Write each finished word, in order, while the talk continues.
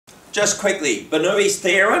Just quickly, Bernoulli's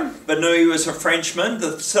theorem. Bernoulli was a Frenchman.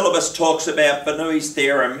 The syllabus talks about Bernoulli's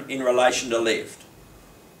theorem in relation to lift.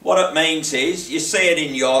 What it means is, you see it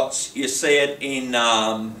in yachts, you see it in,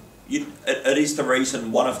 it is the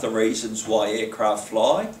reason, one of the reasons why aircraft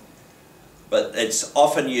fly, but it's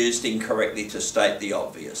often used incorrectly to state the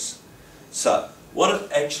obvious. So, what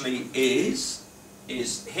it actually is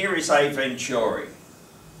here is a venturi.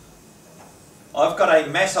 I've got a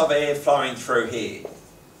mass of air flowing through here.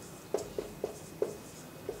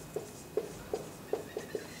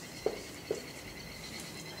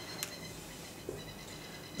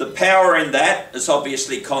 The power in that is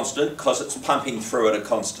obviously constant because it's pumping through at a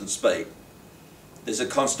constant speed. There's a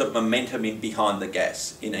constant momentum in behind the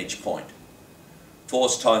gas in each point.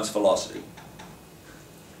 Force times velocity.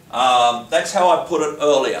 That's how I put it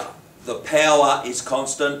earlier. The power is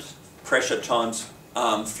constant, pressure times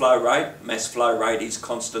flow rate, mass flow rate is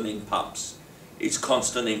constant in pumps. It's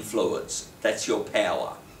constant in fluids. That's your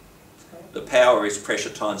power. The power is pressure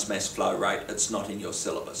times mass flow rate. It's not in your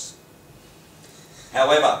syllabus.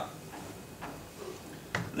 However,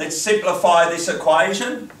 let's simplify this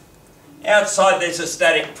equation. Outside there's a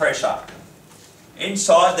static pressure.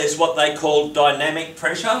 Inside there's what they call dynamic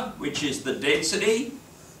pressure, which is the density,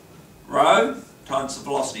 rho, times the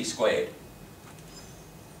velocity squared.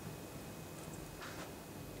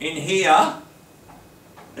 In here,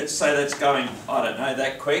 let's say that's going, I don't know,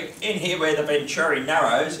 that quick. In here where the venturi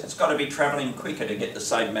narrows, it's got to be travelling quicker to get the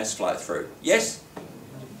same mass flow through. Yes?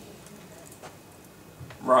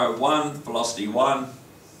 Rho 1, velocity 1.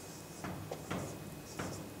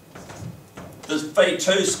 The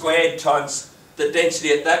V2 squared times the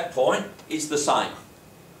density at that point is the same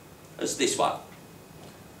as this one.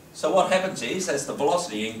 So what happens is, as the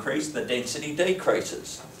velocity increases, the density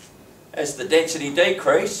decreases. As the density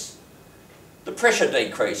decreases, the pressure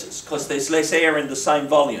decreases because there's less air in the same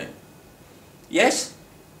volume. Yes?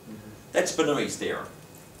 That's Bernoulli's theorem.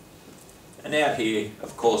 And out here,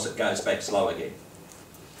 of course, it goes back slow again.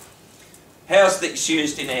 How's this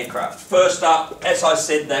used in aircraft? First up, as I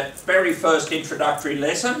said, that very first introductory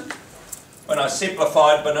lesson, when I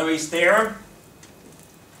simplified Bernoulli's theorem,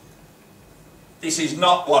 this is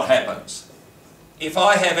not what happens. If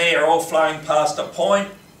I have air all flowing past a point,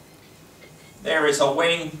 there is a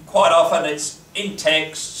wing. Quite often it's in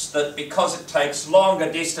texts that because it takes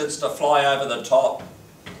longer distance to fly over the top,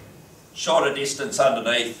 shorter distance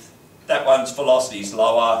underneath, that one's velocity is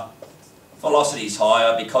lower, velocity is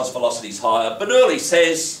higher because velocity is higher. Bernoulli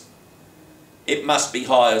says it must be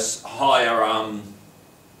higher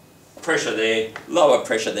pressure there, lower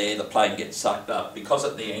pressure there, the plane gets sucked up, because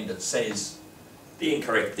at the end it says the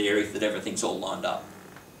incorrect theory that everything's all lined up.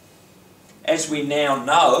 As we now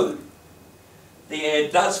know, the air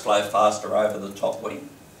does flow faster over the top wing,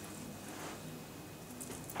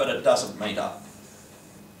 but it doesn't meet up.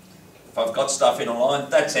 If I've got stuff in a line,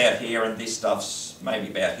 that's out here and this stuff's maybe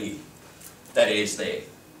about here. That air's there.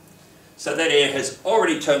 So that air has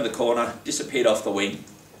already turned the corner, disappeared off the wing.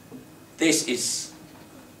 This is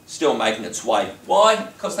still making its way. Why?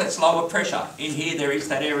 Because that's lower pressure. In here there is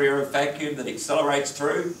that area of vacuum that accelerates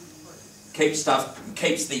through, keeps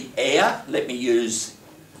the air, let me use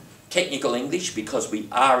technical English because we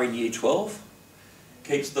are in Year 12,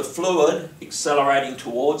 keeps the fluid accelerating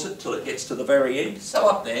towards it till it gets to the very end. So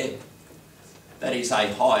up there, that is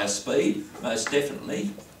a higher speed, most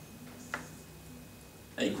definitely,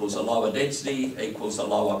 equals a lower density, equals a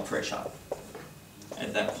lower pressure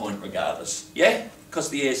at that point regardless. Yeah? Because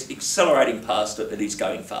the air's accelerating past it, it is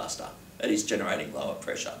going faster. It is generating lower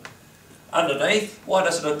pressure. Underneath, why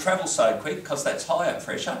doesn't it travel so quick? Because that's higher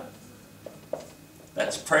pressure.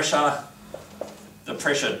 That's pressure. The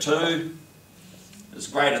pressure 2 is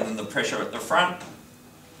greater than the pressure at the front,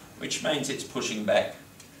 which means it's pushing back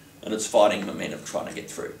and it's fighting momentum trying to get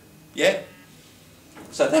through. Yeah?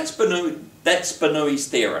 So that's Bernoulli's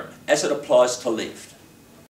theorem as it applies to lift.